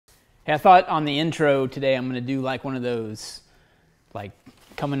I thought on the intro today I'm going to do like one of those like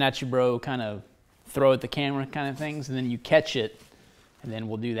coming at you bro kind of throw at the camera kind of things, and then you catch it and then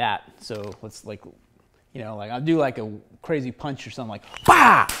we'll do that. So let's like, you know, like I'll do like a crazy punch or something like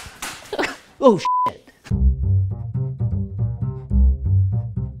bah! Oh shit.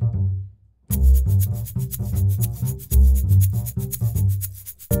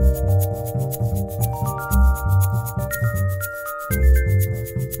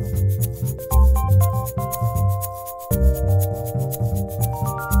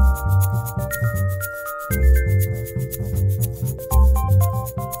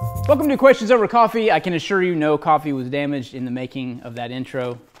 Welcome to Questions Over Coffee. I can assure you no coffee was damaged in the making of that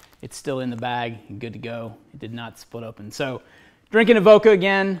intro. It's still in the bag and good to go. It did not split open. So drinking Avoca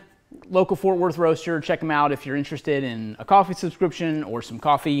again, local Fort Worth roaster. Check them out if you're interested in a coffee subscription or some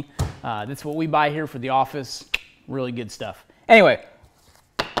coffee. That's what we buy here for the office. Really good stuff. Anyway,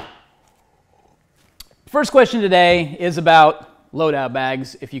 first question today is about loadout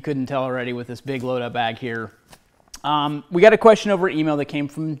bags, if you couldn't tell already with this big loadout bag here. We got a question over email that came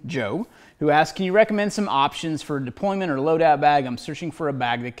from Joe, who asked, can you recommend some options for deployment or loadout bag? I'm searching for a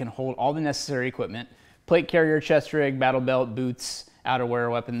bag that can hold all the necessary equipment: plate carrier, chest rig, battle belt, boots,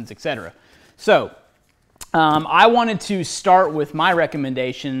 outerwear, weapons, etc. So I wanted to start with my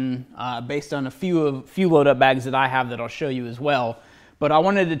recommendation based on a few loadout bags that I have that I'll show you as well. But I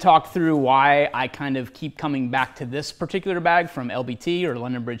wanted to talk through why I kind of keep coming back to this particular bag from LBT or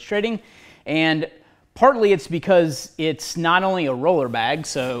London Bridge Trading. And partly it's because it's not only a roller bag,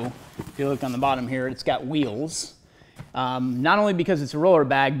 so if you look on the bottom here, it's got wheels. Not only because it's a roller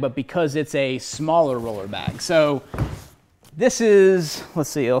bag, but because it's a smaller roller bag. So this is,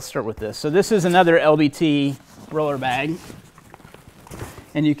 let's see, I'll start with this. So this is another LBT roller bag.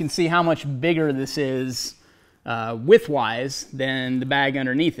 And you can see how much bigger this is width-wise than the bag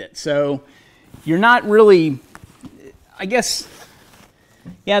underneath it. So you're not really, I guess,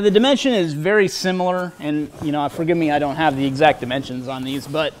 yeah, the dimension is very similar, and you know, forgive me, I don't have the exact dimensions on these,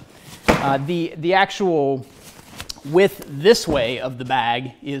 but the actual width this way of the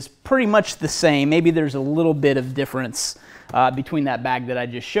bag is pretty much the same. Maybe there's a little bit of difference between that bag that I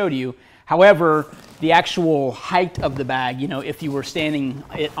just showed you. However, the actual height of the bag, you know, if you were standing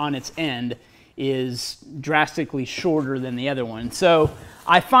it on its end, is drastically shorter than the other one. So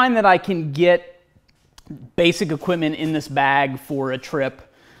I find that I can get basic equipment in this bag for a trip.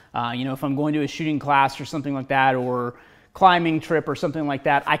 You know, if I'm going to a shooting class or something like that, or climbing trip or something like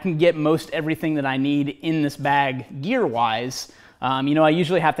that, I can get most everything that I need in this bag gear-wise. You know, I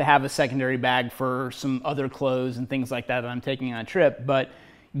usually have to have a secondary bag for some other clothes and things like that that I'm taking on a trip, but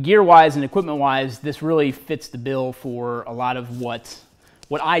gear-wise and equipment-wise, this really fits the bill for a lot of what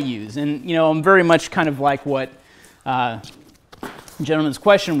I use. And, you know, I'm very much kind of like what the gentleman's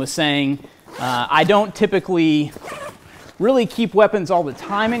question was saying. I don't typically really keep weapons all the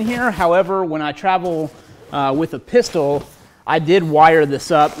time in here. However, when I travel with a pistol, I did wire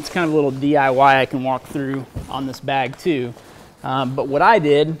this up. It's kind of a little DIY I can walk through on this bag too. But what I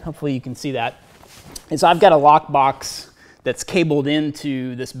did, hopefully you can see that, is I've got a lockbox that's cabled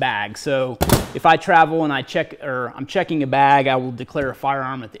into this bag. So if I travel and I'm checking a bag, I will declare a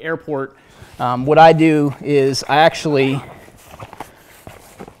firearm at the airport. What I do is I actually,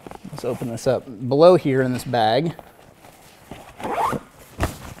 let's open this up. Below here in this bag,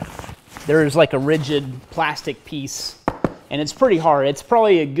 there's like a rigid plastic piece, and it's pretty hard. It's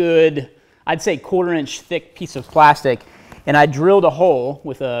probably a good, I'd say, 1/4 inch thick piece of plastic. And I drilled a hole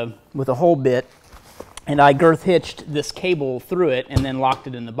with a hole bit, and I girth hitched this cable through it and then locked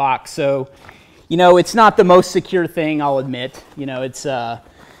it in the box. So, you know, it's not the most secure thing, I'll admit. You know, it's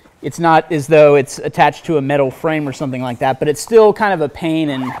not as though it's attached to a metal frame or something like that, but it's still kind of a pain.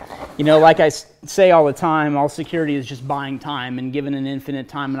 And, you know, like I say all the time, all security is just buying time, and given an infinite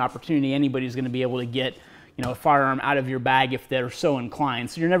time and opportunity, anybody's going to be able to get, you know, a firearm out of your bag if they're so inclined.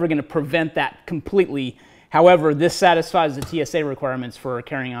 So you're never going to prevent that completely. However, this satisfies the TSA requirements for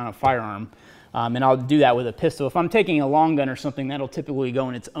carrying on a firearm. And I'll do that with a pistol. If I'm taking a long gun or something, that'll typically go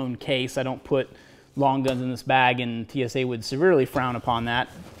in its own case. I don't put long guns in this bag, and TSA would severely frown upon that.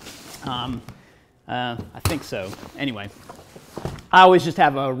 I think so. Anyway, I always just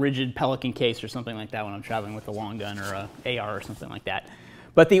have a rigid Pelican case or something like that when I'm traveling with a long gun or a AR or something like that.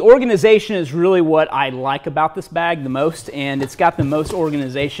 But the organization is really what I like about this bag the most, and it's got the most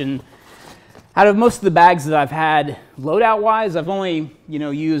organization out of most of the bags that I've had loadout-wise. I've only, you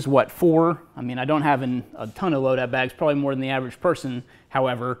know, used, what, 4? I mean, I don't have a ton of loadout bags, probably more than the average person,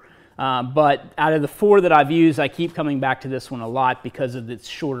 however. But out of the 4 that I've used, I keep coming back to this one a lot because of its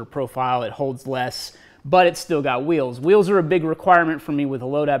shorter profile. It holds less, but it's still got wheels. Wheels are a big requirement for me with a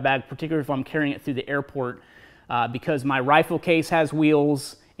loadout bag, particularly if I'm carrying it through the airport, because my rifle case has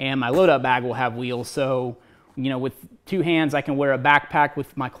wheels and my loadout bag will have wheels. So, you know, with two hands, I can wear a backpack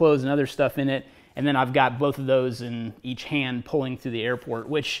with my clothes and other stuff in it, and then I've got both of those in each hand pulling through the airport,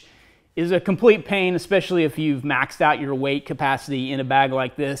 which is a complete pain, especially if you've maxed out your weight capacity in a bag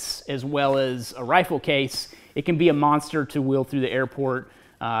like this, as well as a rifle case. It can be a monster to wheel through the airport.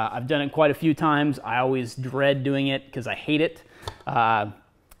 I've done it quite a few times. I always dread doing it because I hate it.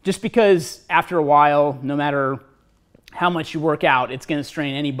 Just because after a while, no matter how much you work out, it's going to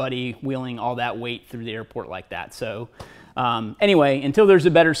strain anybody wheeling all that weight through the airport like that. So anyway, until there's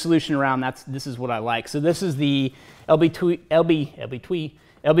a better solution around, this is what I like. So this is the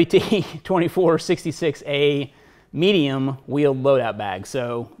LBT2466A medium wheeled loadout bag.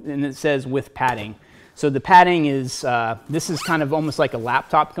 So, and it says with padding. So the padding is, this is kind of almost like a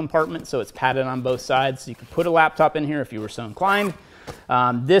laptop compartment, so it's padded on both sides. So you can put a laptop in here if you were so inclined.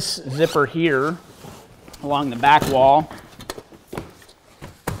 This zipper here along the back wall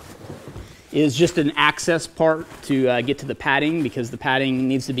is just an access part to get to the padding, because the padding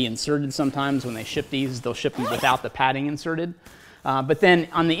needs to be inserted sometimes. When they ship these, they'll ship them without the padding inserted. But then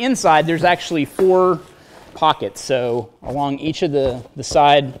on the inside, there's actually 4 pockets. So along each of the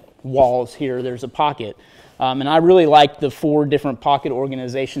side walls here, there's a pocket. And I really like the 4 different pocket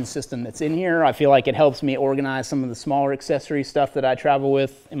organization system that's in here. I feel like it helps me organize some of the smaller accessory stuff that I travel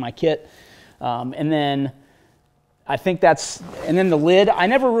with in my kit. And then I think and then the lid, I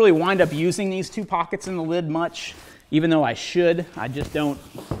never really wind up using these 2 pockets in the lid much, even though I should. I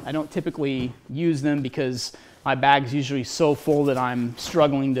don't typically use them because my bag's usually so full that I'm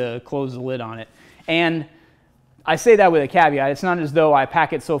struggling to close the lid on it. And I say that with a caveat. It's not as though I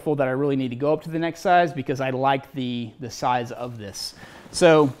pack it so full that I really need to go up to the next size, because I like the size of this.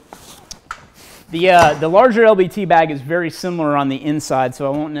 So the larger LBT bag is very similar on the inside,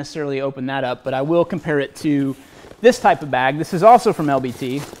 so I won't necessarily open that up, but I will compare it to this type of bag. This is also from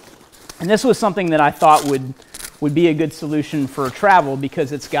LBT, and this was something that I thought would be a good solution for travel,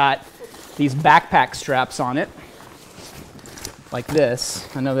 because it's got these backpack straps on it, like this.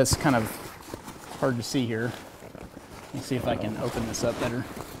 I know that's kind of hard to see here. Let's see if I can open this up better.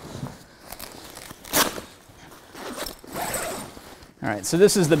 All right, so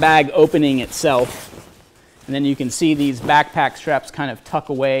this is the bag opening itself. And then you can see these backpack straps kind of tuck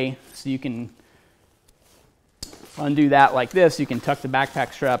away. So you can undo that like this. You can tuck the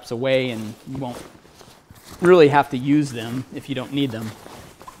backpack straps away and you won't really have to use them if you don't need them.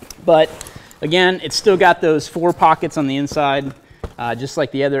 But again, it's still got those 4 pockets on the inside, just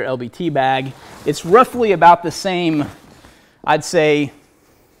like the other LBT bag. It's roughly about the same, I'd say,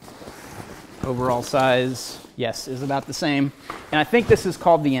 overall size, yes, is about the same. And I think this is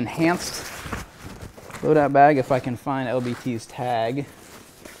called the enhanced loadout bag, if I can find LBT's tag.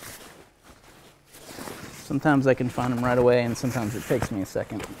 Sometimes I can find them right away, and sometimes it takes me a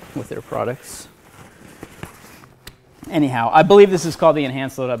second with their products. Anyhow, I believe this is called the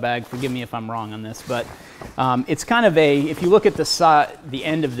enhanced loadout bag. Forgive me if I'm wrong on this, but it's kind of if you look at the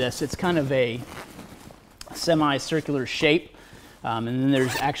end of this, it's kind of a semicircular shape. And then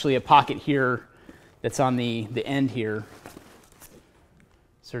there's actually a pocket here that's on the end here.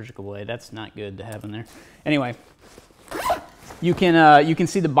 Surgical blade, that's not good to have in there. Anyway, you can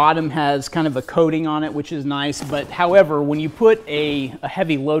see the bottom has kind of a coating on it, which is nice. But however, when you put a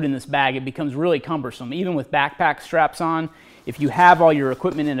heavy load in this bag, it becomes really cumbersome. Even with backpack straps on, if you have all your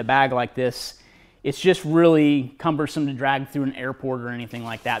equipment in a bag like this, it's just really cumbersome to drag through an airport or anything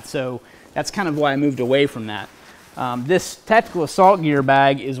like that. So that's kind of why I moved away from that. This tactical assault gear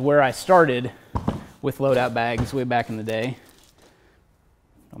bag is where I started with loadout bags way back in the day.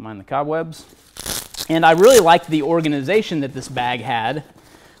 Don't mind the cobwebs. And I really liked the organization that this bag had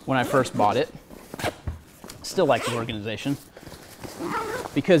when I first bought it. Still like the organization,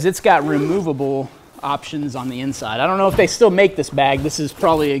 because it's got removable options on the inside. I don't know if they still make this bag. This is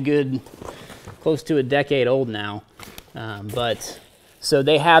probably a good, close to a decade old now. So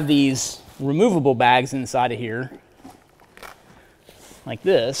they have these removable bags inside of here, like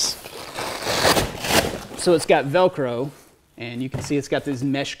this. So it's got Velcro, and you can see it's got these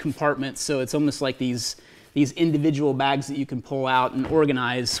mesh compartments, so it's almost like these individual bags that you can pull out and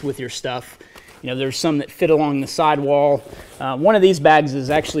organize with your stuff. You know, there's some that fit along the sidewall. One of these bags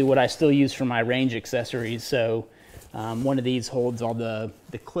is actually what I still use for my range accessories, so one of these holds all the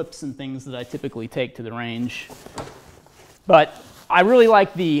clips and things that I typically take to the range. But I really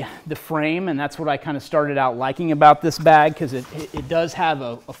like the frame, and that's what I kind of started out liking about this bag, because it does have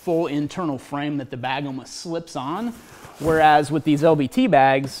a full internal frame that the bag almost slips on, whereas with these LBT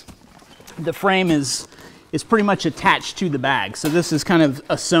bags, the frame is is pretty much attached to the bag. So this is kind of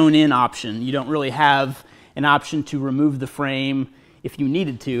a sewn in option. You don't really have an option to remove the frame if you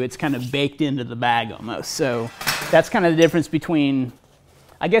needed to. It's kind of baked into the bag almost. So that's kind of the difference between,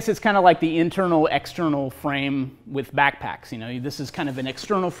 I guess it's kind of like the internal external frame with backpacks. You know, this is kind of an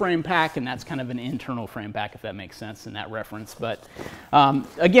external frame pack, and that's kind of an internal frame pack, if that makes sense in that reference. But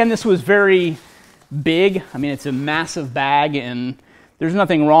again, this was very big. I mean, it's a massive bag, and there's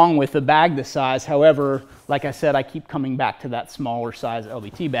nothing wrong with a bag this size. However, like I said, I keep coming back to that smaller size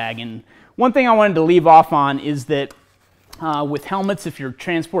LBT bag. And one thing I wanted to leave off on is that with helmets, if you're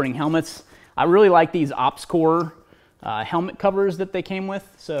transporting helmets, I really like these OpsCore helmet covers that they came with.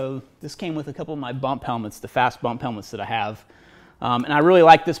 So this came with a couple of my bump helmets, the fast bump helmets that I have. And I really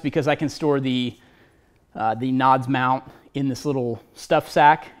like this because I can store the NODS mount in this little stuff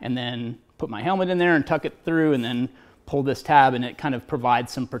sack and then put my helmet in there and tuck it through and then pull this tab, and it kind of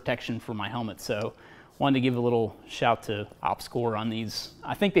provides some protection for my helmet. So wanted to give a little shout to OpsCore on these.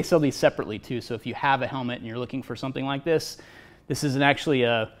 I think they sell these separately too. So if you have a helmet and you're looking for something like this, this is actually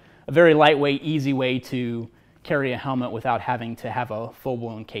a very lightweight, easy way to carry a helmet without having to have a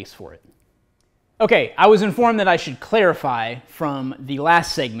full-blown case for it. Okay, I was informed that I should clarify from the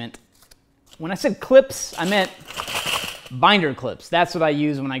last segment. When I said clips, I meant binder clips. That's what I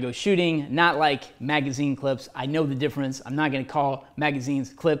use when I go shooting, not like magazine clips. I know the difference. I'm not going to call magazines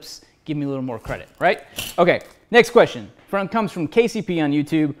clips. Give me a little more credit, right? Okay, next question comes from KCP on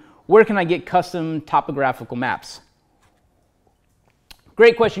YouTube. Where can I get custom topographical maps?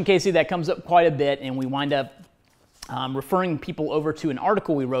 Great question, Casey. That comes up quite a bit, and we wind up referring people over to an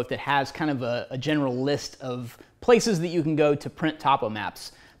article we wrote that has kind of a general list of places that you can go to print topo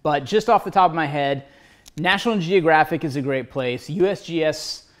maps. But just off the top of my head, National Geographic is a great place.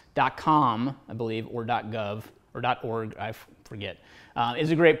 USGS.com, I believe, or .gov, or .org, I forget,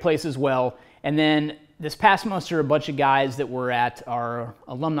 is a great place as well. And then this past semester, a bunch of guys that were at our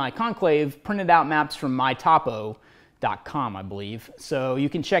alumni conclave printed out maps from mytopo.com, I believe. So you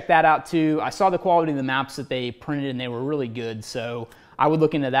can check that out too. I saw the quality of the maps that they printed, and they were really good. So I would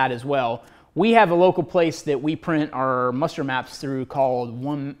look into that as well. We have a local place that we print our muster maps through called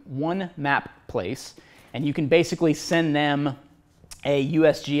One Map Place. And you can basically send them a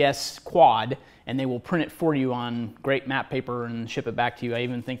USGS quad, and they will print it for you on great map paper and ship it back to you. I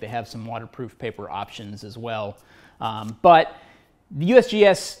even think they have some waterproof paper options as well. But the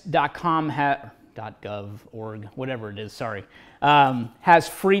USGS.com, .gov, org, whatever it is, sorry, has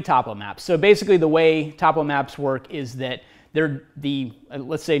free topo maps. So basically the way topo maps work is that they're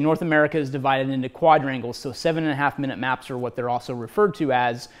let's say North America is divided into quadrangles, so 7.5-minute maps are what they're also referred to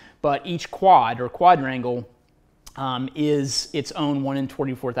as, but each quad or quadrangle is its own 1 in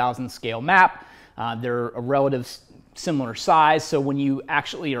 24,000 scale map. They're a relative similar size, so when you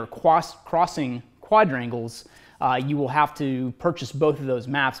actually are crossing quadrangles, you will have to purchase both of those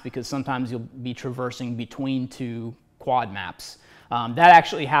maps because sometimes you'll be traversing between two quad maps. That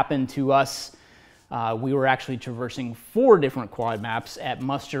actually happened to us. We were actually traversing 4 different quad maps at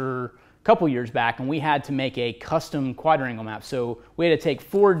muster a couple years back, and we had to make a custom quadrangle map. So we had to take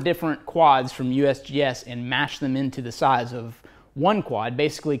 4 different quads from USGS and mash them into the size of one quad,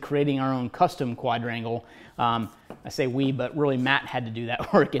 basically creating our own custom quadrangle. I say we, but really Matt had to do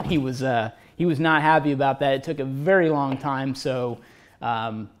that work, and he was not happy about that. It took a very long time, so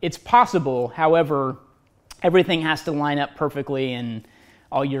it's possible. However, everything has to line up perfectly, and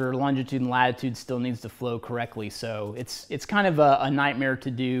all your longitude and latitude still needs to flow correctly. So it's kind of a nightmare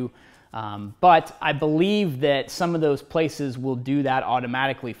to do. But I believe that some of those places will do that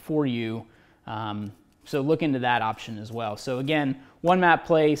automatically for you. So look into that option as well. So again, One Map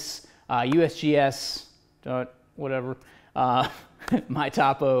Place, USGS, whatever,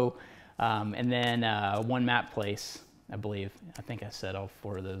 MyTopo, and then One Map Place, I believe. I think I said all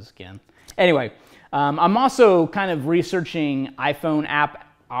 4 of those again. Anyway, I'm also kind of researching iPhone app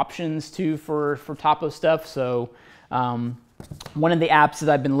options too for topo stuff. So one of the apps that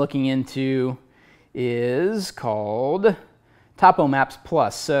I've been looking into is called Topo Maps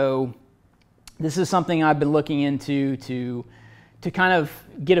Plus. So this is something I've been looking into to kind of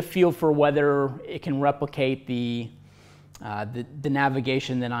get a feel for whether it can replicate the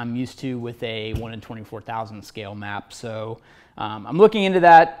navigation that I'm used to with a 1 in 24,000 scale map. So I'm looking into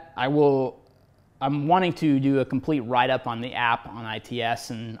that. I'm wanting to do a complete write-up on the app on ITS,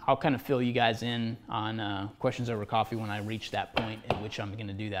 and I'll kind of fill you guys in on questions over coffee when I reach that point at which I'm going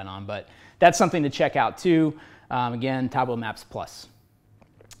to do that on. But that's something to check out too. Again, Topo Maps Plus.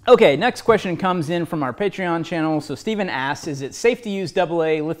 Okay, next question comes in from our Patreon channel. So Stephen asks, is it safe to use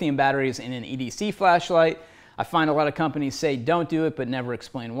AA lithium batteries in an EDC flashlight? I find a lot of companies say don't do it, but never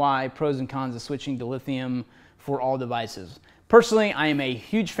explain why. Pros and cons of switching to lithium for all devices. Personally, I am a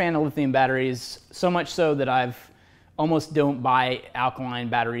huge fan of lithium batteries, so much so that I've almost don't buy alkaline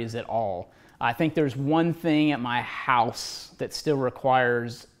batteries at all. I think there's one thing at my house that still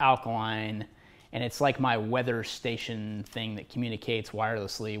requires alkaline, and it's like my weather station thing that communicates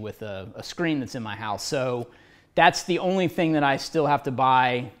wirelessly with a screen that's in my house. So that's the only thing that I still have to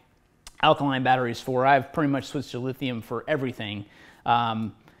buy alkaline batteries for. I've pretty much switched to lithium for everything.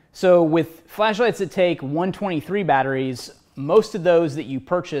 So with flashlights that take 123 batteries, most of those that you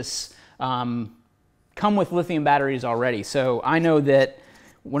purchase come with lithium batteries already. So I know that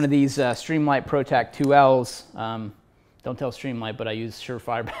one of these Streamlight ProTac 2Ls, don't tell Streamlight, but I use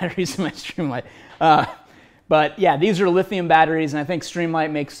Surefire batteries in my Streamlight. But yeah, these are lithium batteries, and I think Streamlight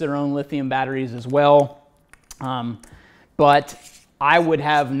makes their own lithium batteries as well. But I would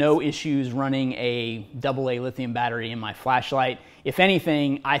have no issues running a AA lithium battery in my flashlight. If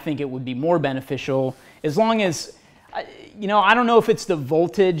anything, I think it would be more beneficial as long as, you know, I don't know if it's the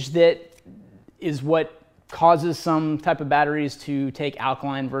voltage that is what causes some type of batteries to take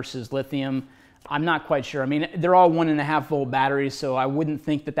alkaline versus lithium. I'm not quite sure. I mean, they're all 1.5 volt batteries, so I wouldn't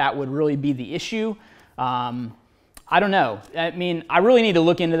think that that would really be the issue. I don't know. I mean, I really need to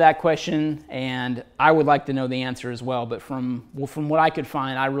look into that question, and I would like to know the answer as well. But from what I could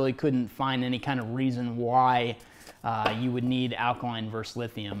find, I really couldn't find any kind of reason why you would need alkaline versus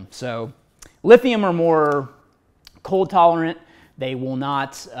lithium. So lithium are more cold tolerant. They will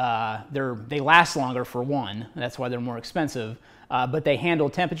not, they last longer for one. That's why they're more expensive. But they handle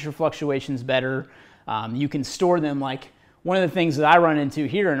temperature fluctuations better. You can store them. Like one of the things that I run into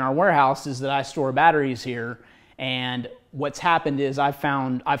here in our warehouse is that I store batteries here. And what's happened is I've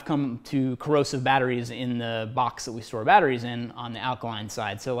come to corrosive batteries in the box that we store batteries in on the alkaline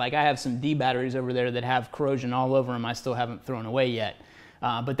side. So like I have some D batteries over there that have corrosion all over them I still haven't thrown away yet.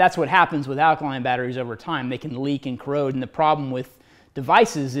 But that's what happens with alkaline batteries over time. They can leak and corrode. And the problem with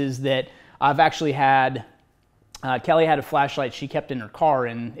devices is that I've actually had, Kelly had a flashlight she kept in her car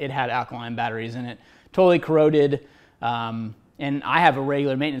and it had alkaline batteries in it. Totally corroded. And I have a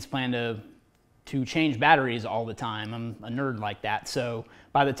regular maintenance plan to change batteries all the time. I'm a nerd like that. So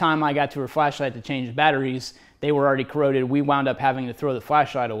by the time I got to her flashlight to change batteries, they were already corroded. We wound up having to throw the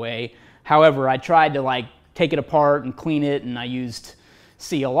flashlight away. However, I tried to like take it apart and clean it, and I used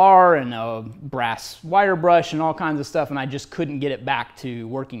CLR and a brass wire brush and all kinds of stuff, and I just couldn't get it back to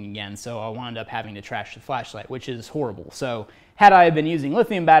working again. So I wound up having to trash the flashlight, which is horrible. So had I been using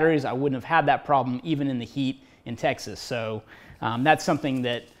lithium batteries, I wouldn't have had that problem even in the heat in Texas. So that's something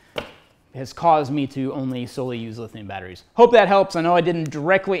that has caused me to only solely use lithium batteries. Hope that helps. I know I didn't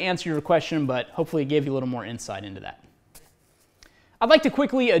directly answer your question, but hopefully it gave you a little more insight into that. I'd like to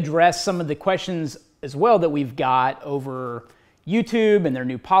quickly address some of the questions as well that we've got over YouTube and their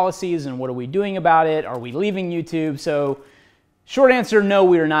new policies and what are we doing about it? Are we leaving YouTube? So short answer, no,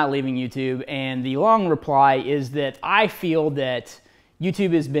 we are not leaving YouTube. And the long reply is that I feel that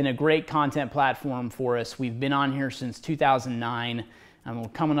YouTube has been a great content platform for us. We've been on here since 2009. And we're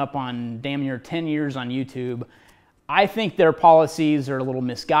coming up on damn near 10 years on YouTube. I think their policies are a little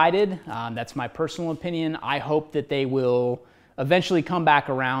misguided. That's my personal opinion. I hope that they will eventually come back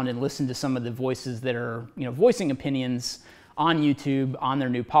around and listen to some of the voices that are, voicing opinions on YouTube on their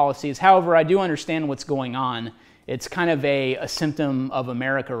new policies. However, I do understand what's going on. It's kind of a symptom of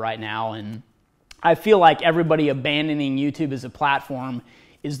America right now, and I feel like everybody abandoning YouTube as a platform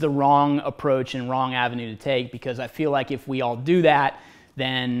is the wrong approach and wrong avenue to take, because I feel like if we all do that,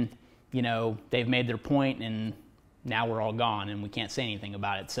 then they've made their point and now we're all gone and we can't say anything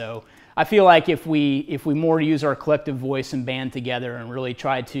about it. So I feel like if we more use our collective voice and band together and really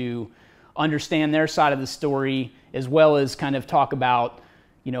try to understand their side of the story, as well as kind of talk about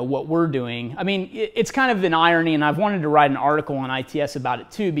what we're doing. I mean, it's kind of an irony, and I've wanted to write an article on ITS about it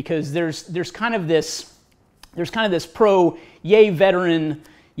too, because there's kind of this pro yay veteran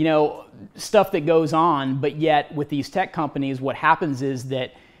stuff that goes on, but yet with these tech companies, what happens is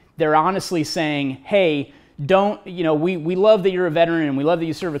that they're honestly saying, hey, we love that you're a veteran and we love that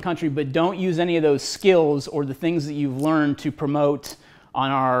you serve a country, but don't use any of those skills or the things that you've learned to promote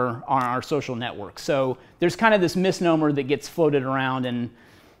on our social networks. So there's kind of this misnomer that gets floated around, and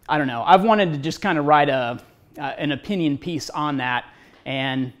I don't know. I've wanted to just kind of write an opinion piece on that,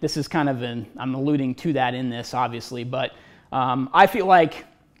 and this is kind of I'm alluding to that in this, obviously, but I feel like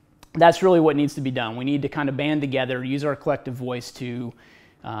that's really what needs to be done. We need to kind of band together, use our collective voice to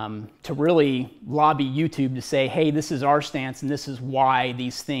really lobby YouTube to say, hey, this is our stance and this is why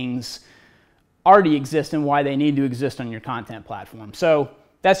these things already exist and why they need to exist on your content platform. So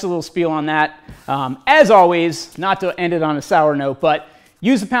that's a little spiel on that. As always, not to end it on a sour note, but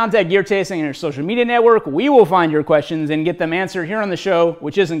use the Pound Tech Gear Tasting in your social media network. We will find your questions and get them answered here on the show,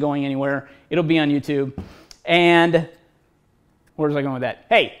 which isn't going anywhere. It'll be on YouTube. And where was I going with that?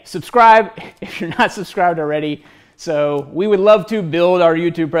 Hey, subscribe if you're not subscribed already. So we would love to build our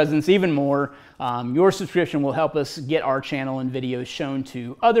YouTube presence even more. Your subscription will help us get our channel and videos shown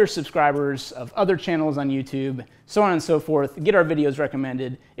to other subscribers of other channels on YouTube, so on and so forth, get our videos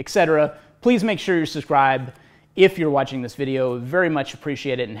recommended, etc. Please make sure you're subscribed if you're watching this video. Very much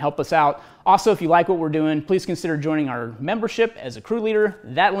appreciate it and help us out. Also, if you like what we're doing, please consider joining our membership as a crew leader.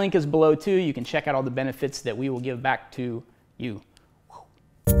 That link is below too. You can check out all the benefits that we will give back to you.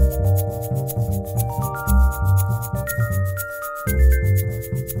 Woo.